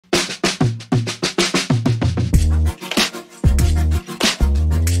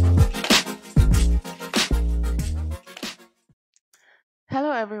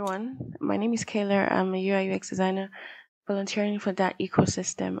everyone. My name is Kayla. I'm a UI UX designer volunteering for that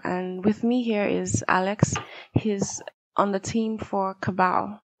ecosystem. And with me here is Alex. He's on the team for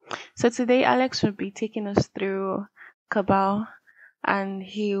Cabal. So today, Alex will be taking us through Cabal and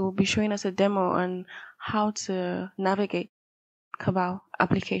he will be showing us a demo on how to navigate Cabal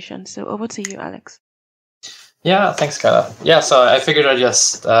application. So over to you, Alex. Yeah, thanks, Kayla. Yeah, so I figured I'd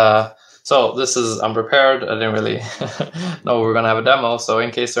just so this is unprepared. I didn't really know we were gonna have a demo. So in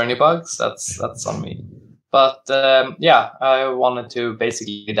case there are any bugs, that's on me. But yeah, I wanted to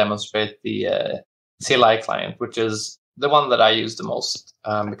basically demonstrate the CLI client, which is the one that I use the most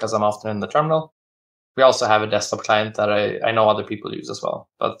because I'm often in the terminal. We also have a desktop client that I know other people use as well.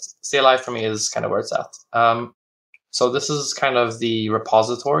 But CLI for me is kind of where it's at. So this is kind of the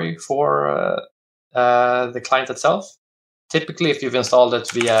repository for the client itself. Typically, if you've installed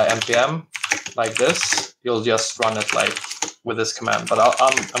it via npm like this, you'll just run it like with this command. But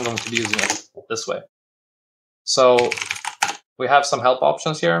I'm going to be using it this way. So we have some help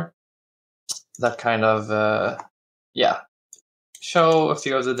options here that kind of show a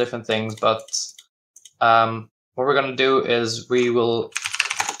few of the different things. But what we're going to do is we will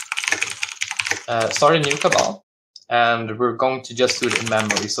start a new Cabal. And we're going to just do it in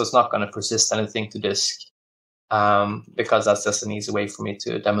memory, so it's not going to persist anything to disk, because that's just an easy way for me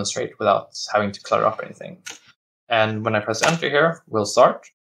to demonstrate without having to clutter up anything. And when I press enter here, we'll start.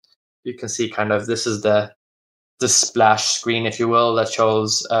 You can see kind of this is the splash screen, if you will, that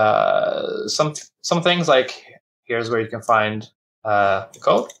shows some things like here's where you can find the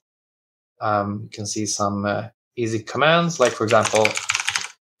code. You can see some easy commands, like for example,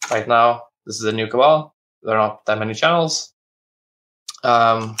 right now this is a new Cabal. There are not that many channels.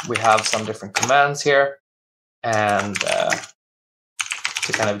 We have some different commands here, and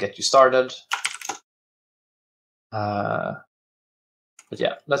to kind of get you started. But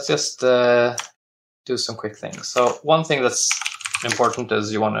yeah, let's just do some quick things. So one thing that's important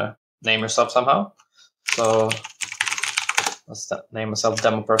is you want to name yourself somehow. So let's name myself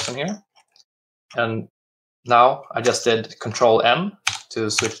demo person here. And now I just did Control N to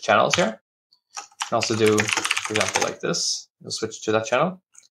switch channels here. You can also do, for example, like this. You'll switch to that channel.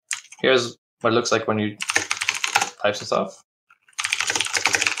 Here's what it looks like when you type some stuff.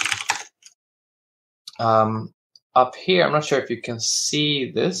 Up here, I'm not sure if you can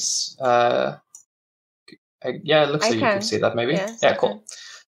see this. Yeah, it looks like you can see that maybe. Yes, yeah, cool.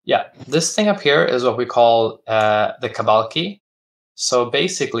 Yeah, this thing up here is what we call the Cabal key. So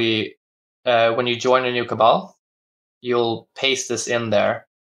basically, when you join a new Cabal, you'll paste this in there.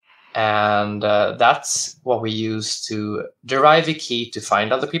 And that's what we use to derive a key to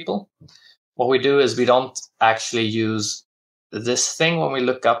find other people. What we do is we don't actually use this thing when we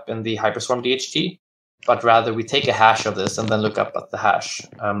look up in the Hyperswarm DHT, but rather we take a hash of this and then look up at the hash.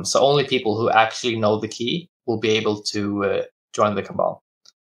 So only people who actually know the key will be able to join the Cabal.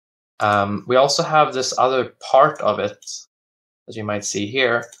 We also have this other part of it that you might see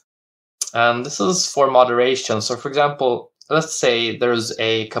here. And this is for moderation. So for example, let's say there's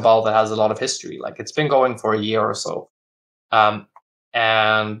a Cabal that has a lot of history, like it's been going for a year or so.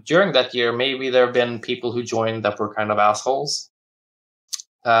 And during that year, maybe there have been people who joined that were kind of assholes.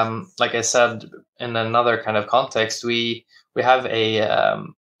 Like I said, in another kind of context, we have a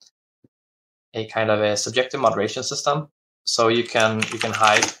kind of a subjective moderation system. So you can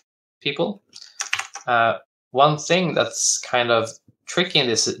hide people. One thing that's kind of tricky in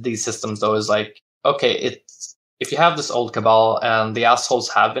these systems, though, is like, okay, if you have this old Cabal and the assholes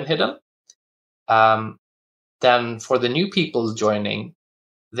have been hidden, then for the new people joining,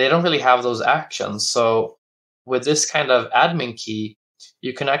 they don't really have those actions. So with this kind of admin key,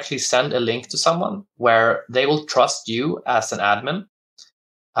 you can actually send a link to someone where they will trust you as an admin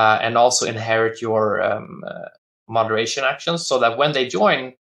and also inherit your moderation actions, so that when they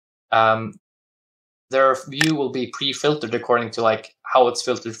join, their view will be pre-filtered according to like how it's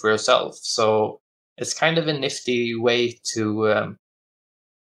filtered for yourself. So it's kind of a nifty way to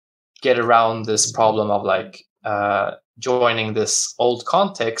get around this problem of like joining this old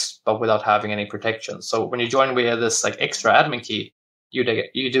context, but without having any protection. So when you join via this like extra admin key, you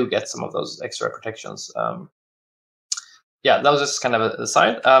do get some of those extra protections. Yeah, that was just kind of a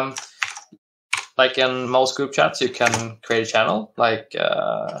aside. Like in most group chats, you can create a channel. Like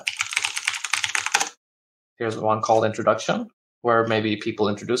here's one called Introduction, where maybe people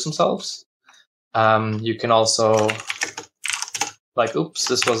introduce themselves. You can also, like, oops,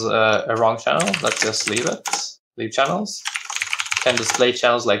 this was a wrong channel. Let's just leave it. Leave channels. Can display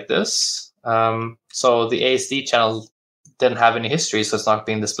channels like this. So the ASD channel didn't have any history, so it's not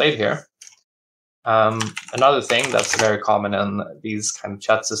being displayed here. Another thing that's very common in these kind of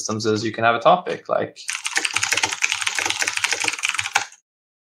chat systems is you can have a topic, like,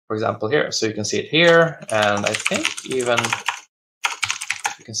 for example, here. So you can see it here, and I think even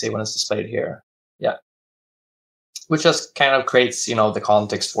you can see when it's displayed here. Yeah. Which just kind of creates, the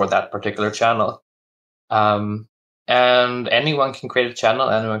context for that particular channel. And anyone can create a channel,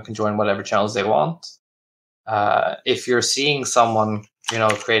 anyone can join whatever channels they want. If you're seeing someone,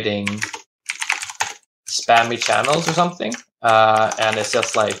 creating spammy channels or something, and it's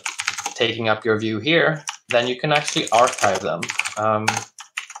just like taking up your view here, then you can actually archive them.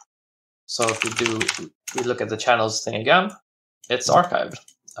 So if we look at the channels thing again, it's archived.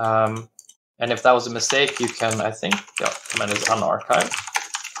 And if that was a mistake, you can, I think, command is unarchive.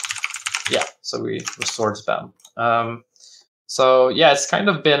 Yeah, so we restored spam. So yeah, it's kind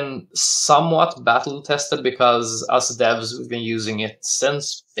of been somewhat battle tested because us devs, we've been using it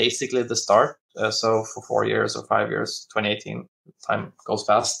since basically the start. So for 4 years or 5 years, 2018, time goes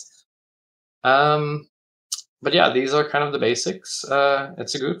fast. But yeah, these are kind of the basics.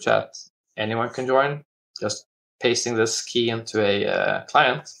 It's a group chat. Anyone can join, just pasting this key into a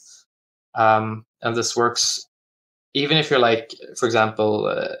client. And this works even if you're like, for example,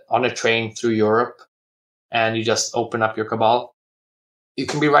 on a train through Europe and you just open up your Cabal. You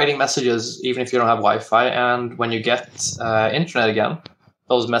can be writing messages even if you don't have Wi-Fi, and when you get internet again,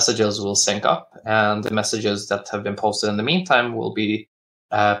 those messages will sync up, and the messages that have been posted in the meantime will be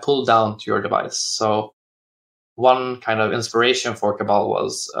pulled down to your device. So one kind of inspiration for Cabal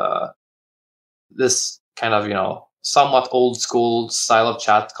was this kind of, somewhat old school style of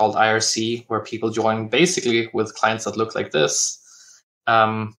chat called IRC, where people join basically with clients that look like this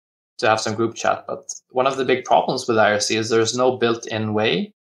to have some group chat. But one of the big problems with IRC is there's no built-in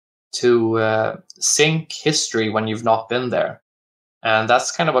way to sync history when you've not been there. And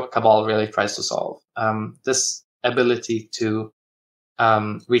that's kind of what Cabal really tries to solve. This ability to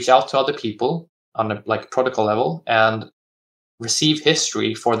reach out to other people on a protocol level and receive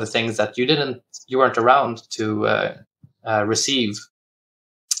history for the things that you weren't around to receive,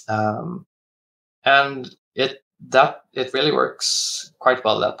 and it really works quite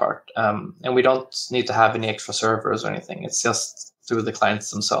well, that part. And we don't need to have any extra servers or anything. It's just through the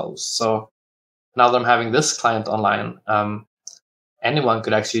clients themselves. So now that I'm having this client online, anyone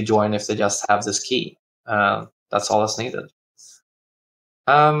could actually join if they just have this key. That's all that's needed.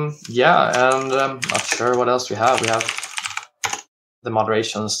 Yeah, and I'm not sure what else we have. We have the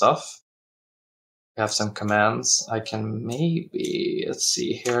moderation stuff. We have some commands. I can maybe, let's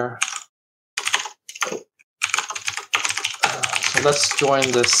see here. So let's join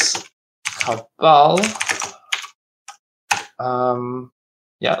this Cabal.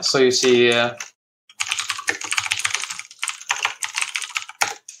 Yeah, so you see, you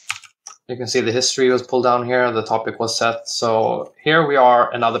can see the history was pulled down here. The topic was set. So here we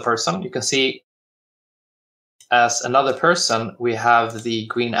are, another person. You can see as another person, we have the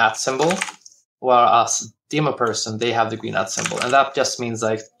green @ symbol, whereas demo person, they have the green @ symbol. And that just means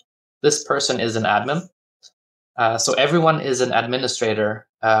like this person is an admin. So everyone is an administrator,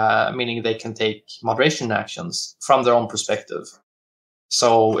 meaning they can take moderation actions from their own perspective.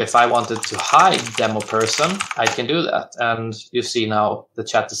 So if I wanted to hide demo person, I can do that. And you see now the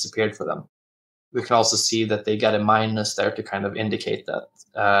chat disappeared for them. We can also see that they get a minus there to kind of indicate that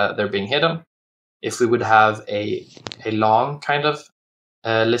they're being hidden. If we would have a long kind of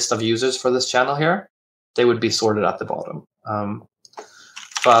list of users for this channel here, they would be sorted at the bottom.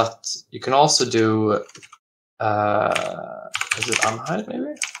 But you can also do, is it unhide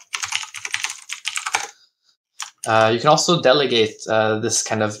maybe? You can also delegate this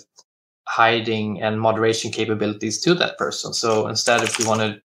kind of hiding and moderation capabilities to that person. So instead, if you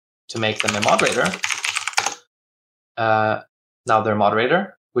wanted to make them a moderator, now they're a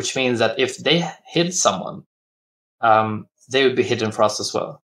moderator, which means that if they hid someone, they would be hidden for us as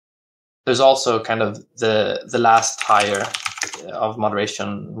well. There's also kind of the last higher of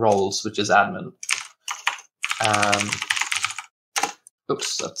moderation roles, which is admin.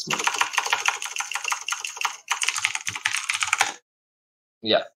 Oops, that's me.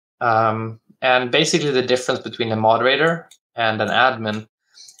 Yeah. And basically the difference between a moderator and an admin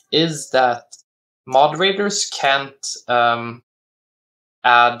is that moderators can't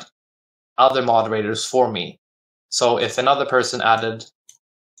add other moderators for me. So if another person added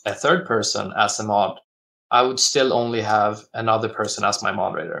a third person as a mod, I would still only have another person as my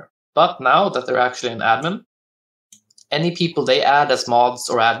moderator. But now that they're actually an admin, any people they add as mods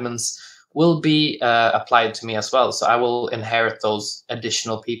or admins will be applied to me as well. So I will inherit those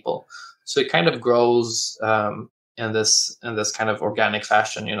additional people. So it kind of grows in this kind of organic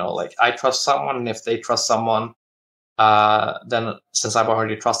fashion. Like I trust someone, and if they trust someone, then since I'm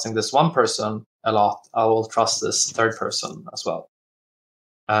already trusting this one person a lot, I will trust this third person as well.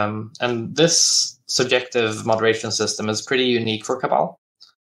 And this subjective moderation system is pretty unique for Cabal.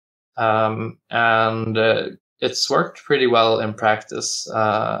 And it's worked pretty well in practice.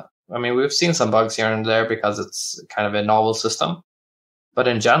 We've seen some bugs here and there because it's kind of a novel system. But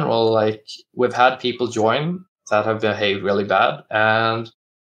in general, like, we've had people join that have behaved really bad, and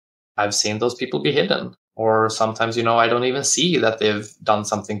I've seen those people be hidden. Or sometimes, I don't even see that they've done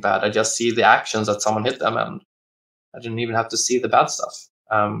something bad. I just see the actions that someone hit them, and I didn't even have to see the bad stuff,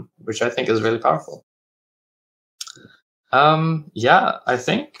 which I think is really powerful. I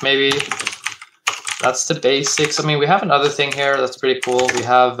think maybe that's the basics. We have another thing here that's pretty cool. We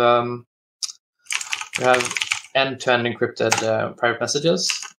have end-to-end encrypted private messages.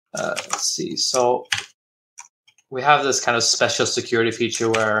 Let's see. So we have this kind of special security feature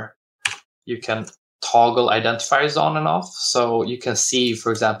where you can toggle identifiers on and off. So you can see, for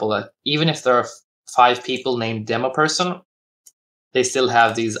example, that even if there are 5 people named demo person, they still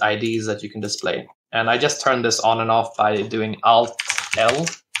have these IDs that you can display. And I just turned this on and off by doing Alt-L.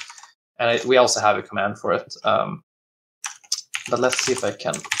 And we also have a command for it. But let's see if I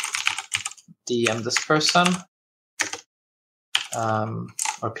can DM this person.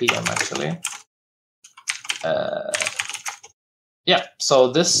 Or PM, actually.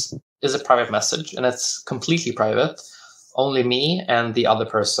 So this is a private message, and it's completely private. Only me and the other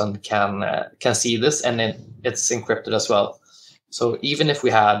person can see this, and it's encrypted as well. So even if we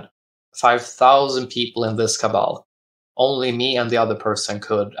had 5,000 people in this Cabal, only me and the other person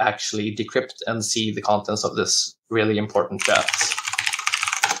could actually decrypt and see the contents of this really important chat.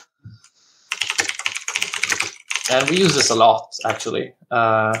 And we use this a lot, actually.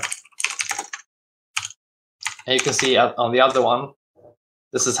 And you can see on the other one,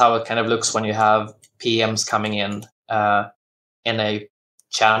 this is how it kind of looks when you have PMs coming in a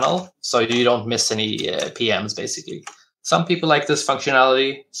channel, so you don't miss any PMs, basically. Some people like this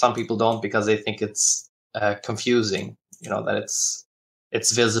functionality, some people don't, because they think it's confusing, that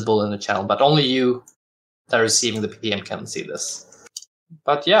it's visible in the channel, but only you that are receiving the PM can see this.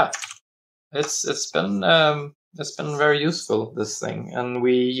 But yeah, it's been very useful, this thing, and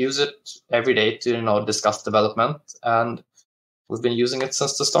we use it every day to discuss development, and we've been using it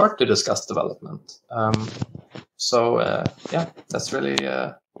since the start to discuss development. That's really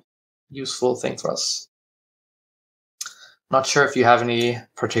a useful thing for us. Not sure if you have any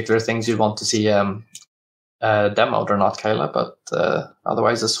particular things you'd want to see demoed or not, Kayla, but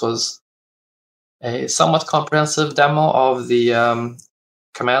otherwise this was a somewhat comprehensive demo of the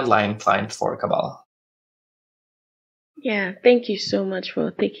command line client for Cabal. Yeah, thank you so much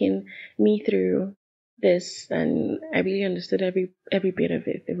for taking me through this, and I really understood every bit of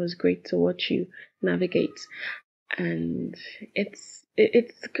it. It was great to watch you navigate, and it's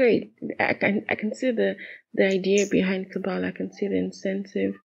great. I can see the idea behind Cabal. I can see the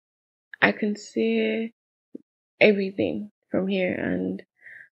incentive. I can see everything from here, and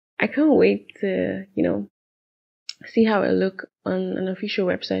I can't wait to see how it look on an official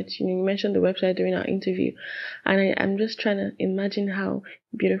website. You mentioned the website during our interview, and I'm just trying to imagine how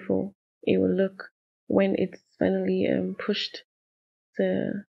beautiful it will look when it's finally pushed.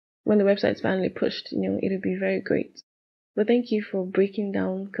 When the website's finally pushed, it'll be very great. But thank you for breaking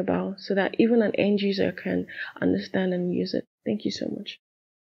down Cabal so that even an end user can understand and use it. Thank you so much.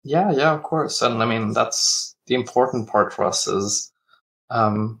 Yeah, of course. And that's the important part for us is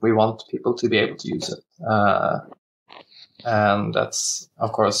we want people to be able to use it. And that's,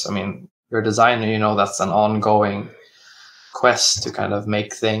 of course, you're a designer, that's an ongoing quest to kind of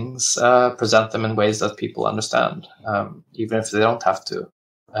make things, present them in ways that people understand, even if they don't have to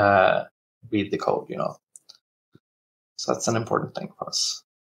read the code, So that's an important thing for us.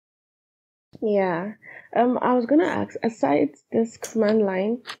 Yeah. I was going to ask, aside this command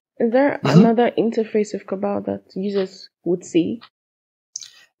line, is there another interface of Cabal that users would see?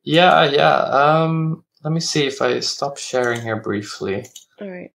 Yeah. Let me see if I stop sharing here briefly. All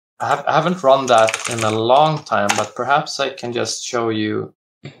right. I haven't run that in a long time, but perhaps I can just show you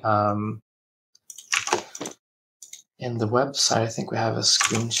in the website. I think we have a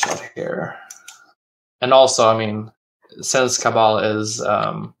screenshot here. And also, since Cabal is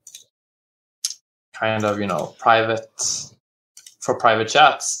kind of, private for private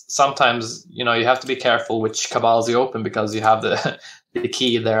chats, sometimes, you have to be careful which Cabals you open because you have the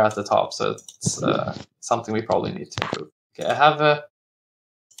key there at the top. So it's something we probably need to improve. Okay, I have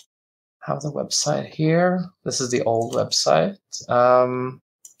the website here. This is the old website.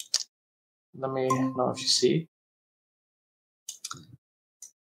 Let me know if you see.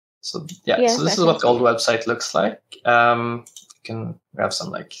 So so this is what the old website looks like. You can grab some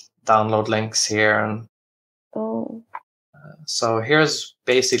like download links here, and so here's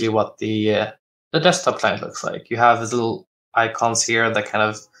basically what the desktop client looks like. You have these little icons here that kind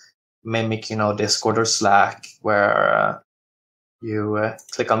of mimic, Discord or Slack, where you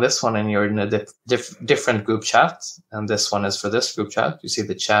click on this one and you're in a different group chat, and this one is for this group chat. You see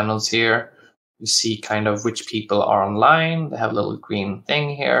the channels here. You see kind of which people are online. They have a little green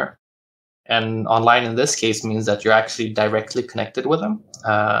thing here. And online in this case means that you're actually directly connected with them.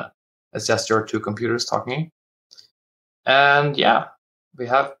 It's just your two computers talking. And we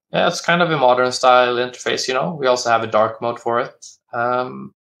have, it's kind of a modern style interface, We also have a dark mode for it.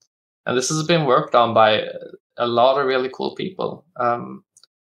 And this has been worked on by a lot of really cool people.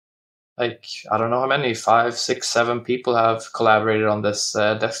 Like, I don't know how many, 5, 6, 7 people have collaborated on this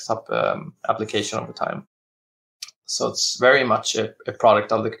desktop application over time. So it's very much a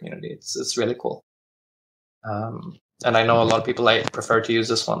product of the community. It's really cool. And I know a lot of people prefer to use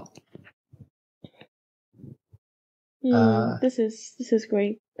this one. This is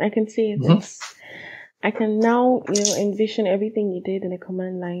great. I can see it. I can now envision everything you did in a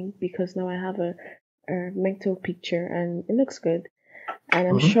command line, because now I have a mental picture and it looks good. And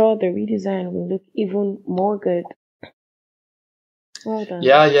I'm sure the redesign will look even more good. Well done.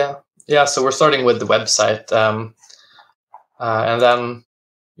 Yeah. So we're starting with the website, and then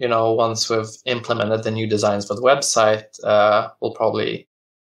once we've implemented the new designs for the website, we'll probably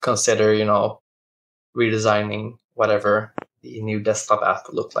consider redesigning whatever the new desktop app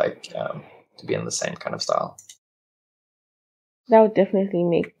would look like to be in the same kind of style. That would definitely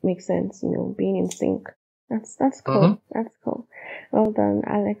make sense, being in sync. That's cool. That's cool. Well done,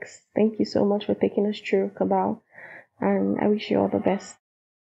 Alex. Thank you so much for taking us through Cabal, and I wish you all the best.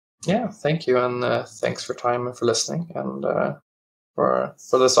 Yeah, thank you, and thanks for time and for listening, and for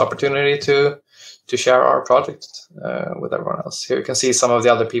this opportunity to share our project with everyone else. Here you can see some of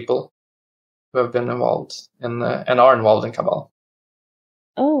the other people who have been involved and are involved in Cabal.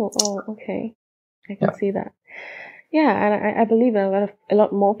 Oh, okay. I can see that. Yeah, and I believe that a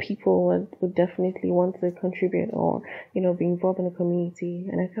lot more people would definitely want to contribute or be involved in the community,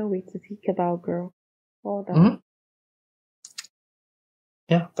 and I can't wait to see Cabal grow. Well done.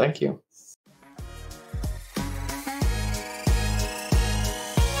 Yeah, thank you.